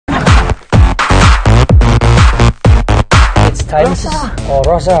time.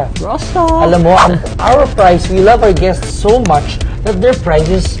 Rosa. Alam mo, our prize, we love our guests so much that their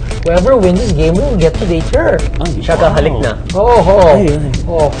prize is whoever wins this game will get to date her. Siya halik na.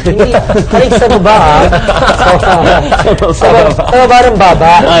 Hindi, halik sa baba, ha? Sa baba ng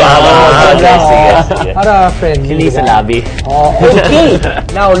baba. Para friend. Hindi sa labi. Okay,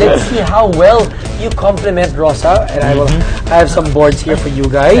 now let's see how well you compliment Rosa. And I have some boards here for you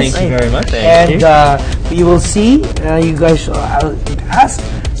guys. Thank you very much. And we will see, you guys, I'll ask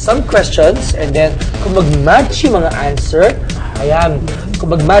some questions, and then kung mag-match yung mga answer, ayan,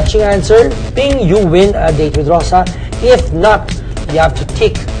 kung mag-match yung answer, ping, you win a date with Rosa. If not, you have to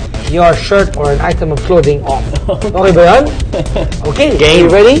take your shirt or an item of clothing off. Okay ba yan? Okay. Game. Are you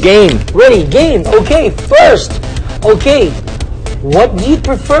ready? Game. Ready. Game. Okay. First. Okay. What do you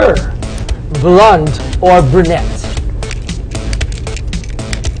prefer? Blonde or brunette?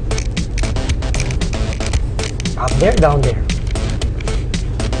 Up there, down there.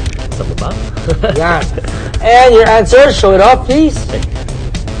 Sa baba? Yeah. And your answer, show it off, please.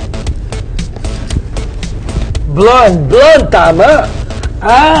 Blonde. Blonde, tama.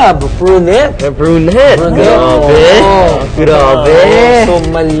 Brunette. Brunette. Grabe. So,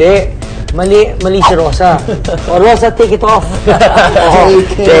 mali. Mali si Rosa. Rosa, take it off. Take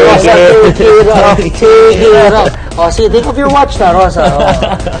it off. Sige, take off your watch na, Rosa.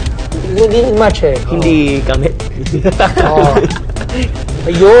 Hindi match eh. Hindi kamit.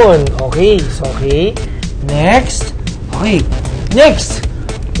 Ayun. Okay. So, okay. Next. Okay. Next.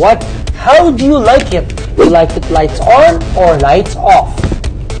 How do you like it? You like it lights on or lights off?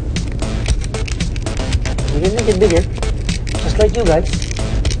 You can make it bigger. Just like you guys.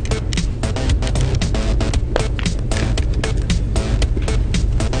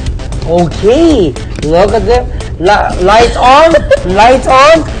 Okay. Look at them. Lights on. Lights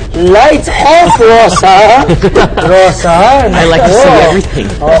on. Lights off, Rosa. Rosa. I like to see everything.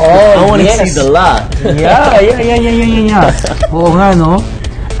 I want to see the lot. Yeah. Oo nga, no?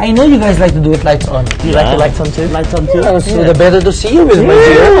 I know you guys like to do it lights on. You like the lights on too? Lights on too? So the better to see you with my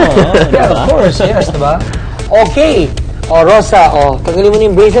dear. Yeah, of course. Yes, diba? Okay. Rosa, tanggalin mo na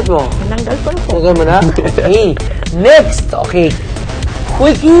yung bracelet mo. Tanggal mo na? Okay. Next. Okay.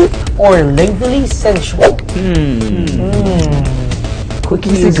 Quickie or lengthily sensual?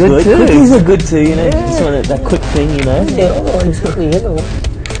 Quickies are good too. Quickies are good too, you know. Just want that quick thing, you know. Exactly,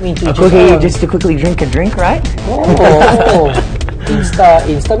 Just to quickly drink a drink, right? Insta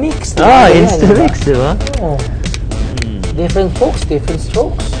mix. Insta mix, diba? Different folks, different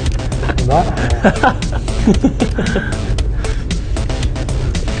strokes. Diba?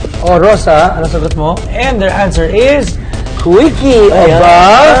 Rosa, ano sagot mo? And their answer is Quickie. Gusto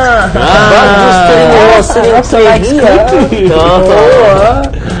rin mo Rosa yung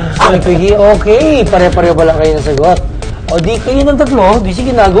Quickie. Okay, pare-pareho pala kayo na sagot. Di kayo ng tatlo, di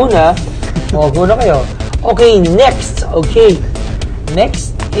sige na, go na. Go na kayo. Okay, next. Okay.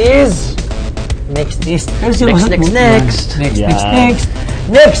 Next,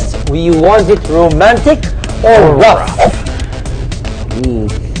 we want it romantic or rough?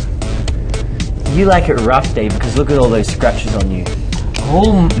 You like it rough, Dave, because look at all those scratches on you.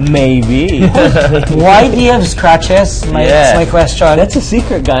 Maybe. Why do you have scratches? That's my question. That's a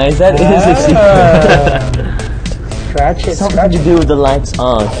secret, guys. That is a secret. Scratches. Something to do with the lights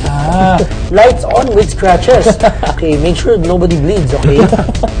on. Lights on with scratches. Okay, make sure nobody bleeds, okay?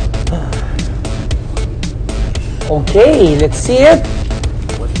 Okay, let's see it.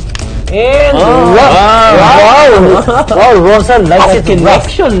 And wow, Rosa likes it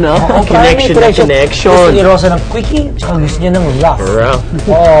connection, no? Connection. Gusto ni Rosa ng quickie, tsaka gusto niya ng rough.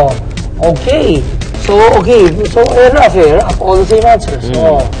 Okay. So rough, all the same answers.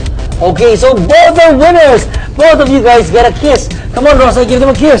 Okay, so both are winners. Both of you guys get a kiss. Come on, Rosa, give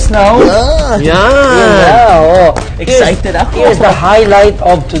them a kiss now. Excited ako. Here's the highlight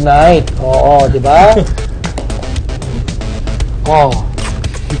of tonight. Diba?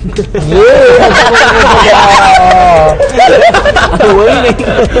 Yeah. I'm waiting.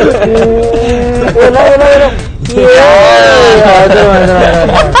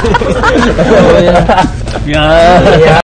 Yeah.